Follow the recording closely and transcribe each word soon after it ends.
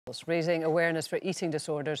raising awareness for eating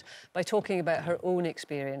disorders by talking about her own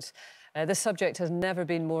experience. This subject has never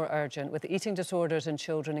been more urgent, with eating disorders in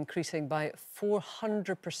children increasing by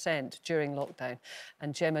 400% during lockdown.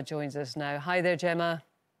 And Gemma joins us now. Hi there, Gemma.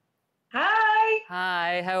 Hi.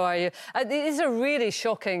 Hi, how are you? These are really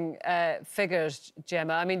shocking figures,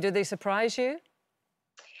 Gemma. I mean, do they surprise you?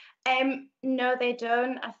 No, they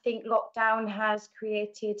don't. I think lockdown has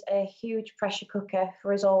created a huge pressure cooker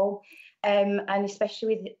for us all, and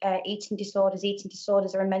especially with eating disorders. Eating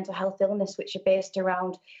disorders are a mental health illness which are based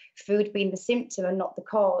around food being the symptom and not the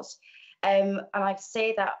cause. And I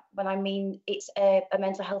say that when I mean it's a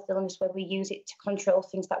mental health illness where we use it to control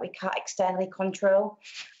things that we can't externally control.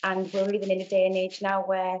 And we're living in a day and age now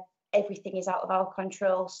where everything is out of our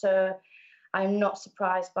control. So I'm not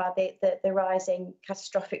surprised by the rising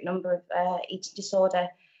catastrophic number of eating disorder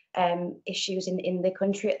issues in the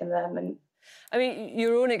country at the moment. I mean,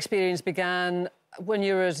 your own experience began when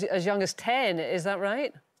you were as young as 10, is that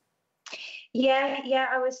right? Yeah,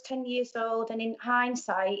 I was 10 years old, and in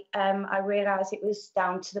hindsight, I realised it was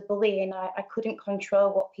down to the bullying. I couldn't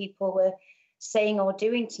control what people were saying or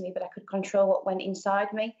doing to me, but I could control what went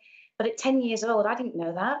inside me. But at 10 years old, I didn't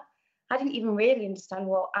know that. I didn't even really understand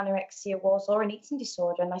what anorexia was or an eating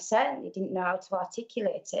disorder, and I certainly didn't know how to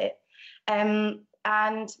articulate it.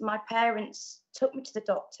 And my parents took me to the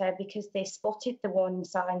doctor because they spotted the warning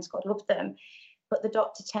signs, God love them, but the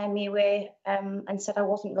doctor turned me away and said I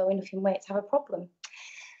wasn't low enough in weight to have a problem.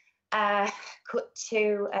 Cut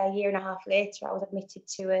to a year and a half later, I was admitted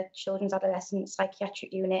to a children's adolescent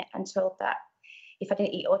psychiatric unit and told that if I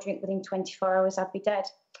didn't eat or drink within 24 hours, I'd be dead.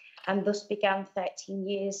 And thus began 13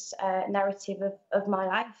 years narrative of my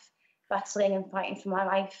life, battling and fighting for my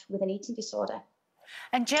life with an eating disorder.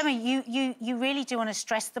 And Gemma, you really do want to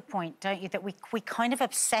stress the point, don't you, that we kind of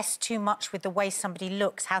obsess too much with the way somebody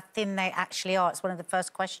looks, how thin they actually are. It's one of the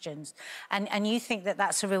first questions. And you think that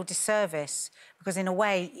that's a real disservice, because in a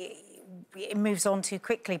way it moves on too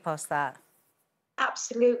quickly past that.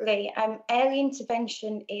 Absolutely. Early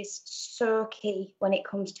intervention is so key when it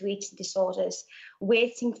comes to eating disorders.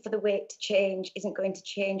 Waiting for the weight to change isn't going to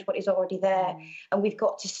change what is already there. And we've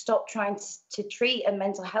got to stop trying to treat a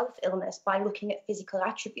mental health illness by looking at physical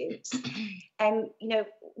attributes. You know,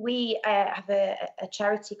 we have a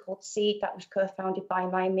charity called Seed that was co-founded by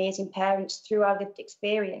my amazing parents through our lived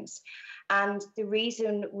experience. And the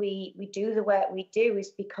reason we do the work we do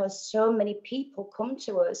is because so many people come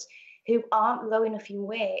to us who aren't low enough in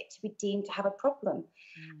weight to be deemed to have a problem.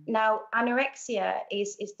 Now, anorexia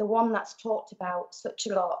is the one that's talked about such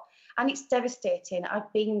a lot, and it's devastating.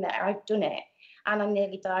 I've been there, I've done it, and I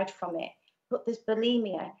nearly died from it. But there's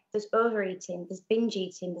bulimia, there's overeating, there's binge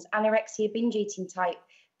eating, there's anorexia binge eating type,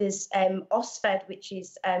 there's OSFED, which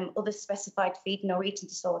is other specified feeding or eating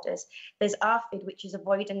disorders. There's ARFID, which is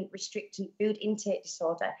avoidant restrictant food intake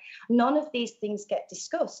disorder. None of these things get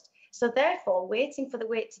discussed. So therefore, waiting for the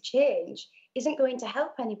weight to change isn't going to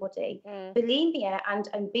help anybody. Bulimia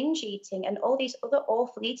and binge eating and all these other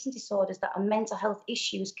awful eating disorders that are mental health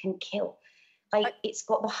issues can kill. Like, it's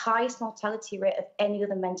got the highest mortality rate of any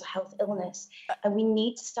other mental health illness, and we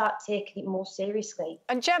need to start taking it more seriously.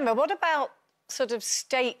 And Gemma, what about sort of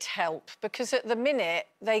state help? Because at the minute,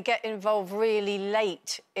 they get involved really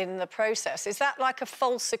late in the process. Is that like a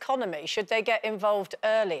false economy? Should they get involved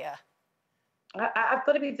earlier? I've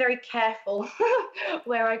got to be very careful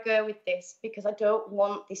where I go with this, because I don't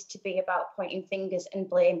want this to be about pointing fingers and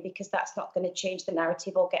blame, because that's not going to change the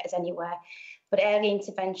narrative or get us anywhere. But early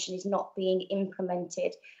intervention is not being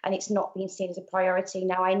implemented, and it's not being seen as a priority.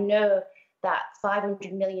 Now, I know that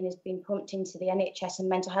 500 million has been pumped into the NHS and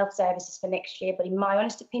mental health services for next year, but in my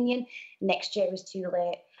honest opinion, next year is too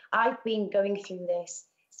late. I've been going through this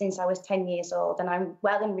since I was 10 years old, and I'm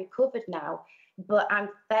well and recovered now. But I'm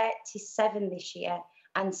 37 this year,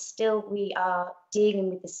 and still we are dealing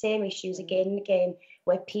with the same issues again and again,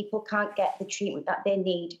 where people can't get the treatment that they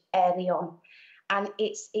need early on. And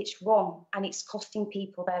it's wrong, and it's costing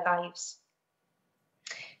people their lives.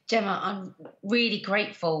 Gemma, I'm really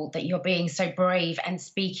grateful that you're being so brave and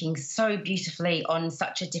speaking so beautifully on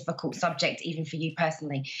such a difficult subject, even for you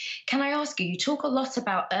personally. Can I ask you, you talk a lot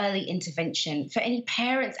about early intervention. For any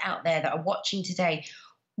parents out there that are watching today,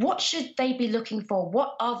 what should they be looking for?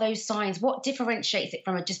 What are those signs? What differentiates it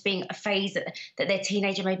from it just being a phase that their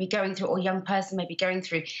teenager may be going through, or young person may be going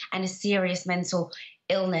through, and a serious mental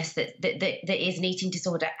illness that is an eating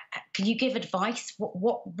disorder? Can you give advice?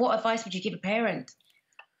 What advice would you give a parent?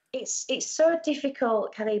 It's so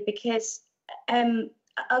difficult, Kelly, because a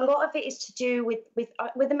lot of it is to do with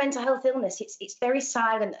the mental health illness. It's very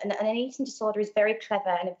silent, and an eating disorder is very clever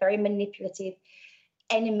and a very manipulative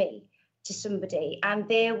enemy. to somebody, and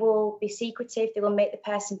they will be secretive, they will make the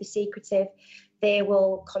person be secretive, they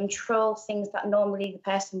will control things that normally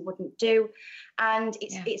the person wouldn't do, and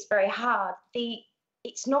it's very hard.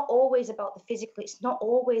 It's not always about the physical, it's not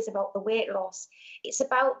always about the weight loss, it's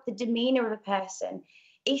about the demeanour of a person.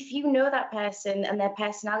 If you know that person and their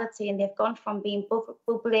personality, and they've gone from being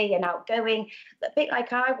bubbly and outgoing, a bit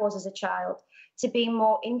like I was as a child, to being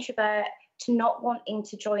more introvert, to not wanting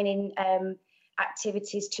to join in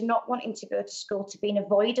activities, to not wanting to go to school, to being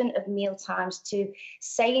avoidant of meal times, to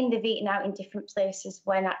saying they've eaten out in different places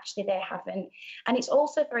when actually they haven't. And it's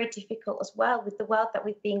also very difficult as well with the world that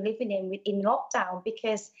we've been living in lockdown,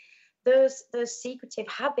 because those secretive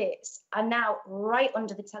habits are now right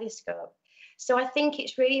under the telescope. So I think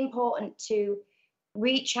it's really important to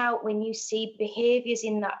reach out when you see behaviours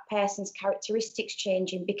in that person's characteristics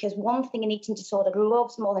changing, because one thing an eating disorder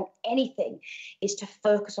loves more than anything is to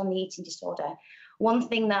focus on the eating disorder. One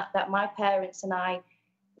thing that my parents and I,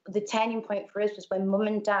 the turning point for us was when mum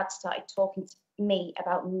and dad started talking to me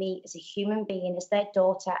about me as a human being, as their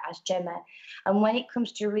daughter, as Gemma. And when it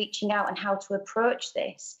comes to reaching out and how to approach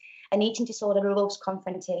this, an eating disorder loves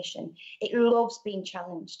confrontation. It loves being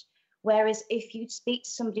challenged. Whereas if you speak to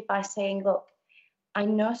somebody by saying, look, I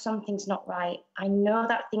know something's not right. I know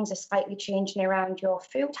that things are slightly changing around your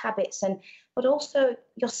food habits, but also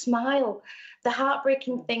your smile. The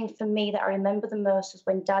heartbreaking thing for me that I remember the most was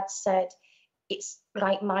when Dad said, it's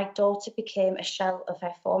like my daughter became a shell of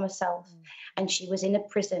her former self, and she was in a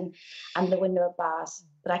prison and there were no bars,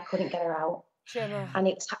 but I couldn't get her out. Gemma. And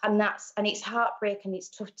it's heartbreaking. It's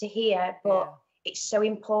tough to hear, but it's so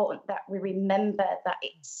important that we remember that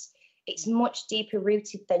it's much deeper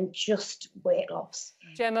rooted than just weight loss.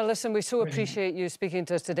 Gemma, listen, we so appreciate you speaking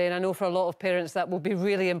to us today, and I know for a lot of parents that will be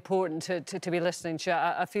really important to be listening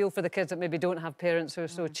to. I feel for the kids that maybe don't have parents who are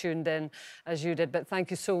so tuned in as you did, but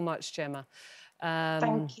thank you so much, Gemma.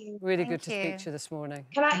 Thank you. Really good to speak to you this morning.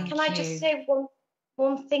 Can I just say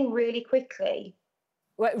one thing really quickly?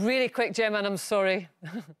 Well, really quick, Gemma, and I'm sorry.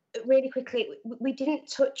 Really quickly, we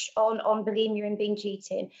didn't touch on bulimia and binge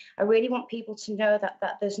eating. I really want people to know that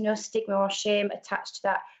there's no stigma or shame attached to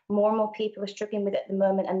that. More and more people are struggling with it at the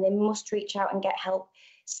moment, and they must reach out and get help.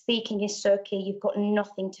 Speaking is so key. You've got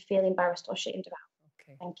nothing to feel embarrassed or ashamed about.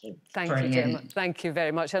 Okay. Thank you. Thank you, Gemma. Thank you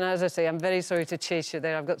very much. And as I say, I'm very sorry to chase you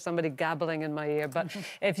there. I've got somebody gabbling in my ear. But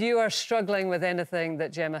if you are struggling with anything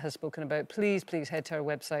that Gemma has spoken about, please head to our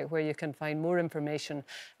website where you can find more information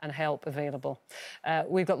and help available.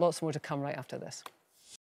 We've got lots more to come right after this.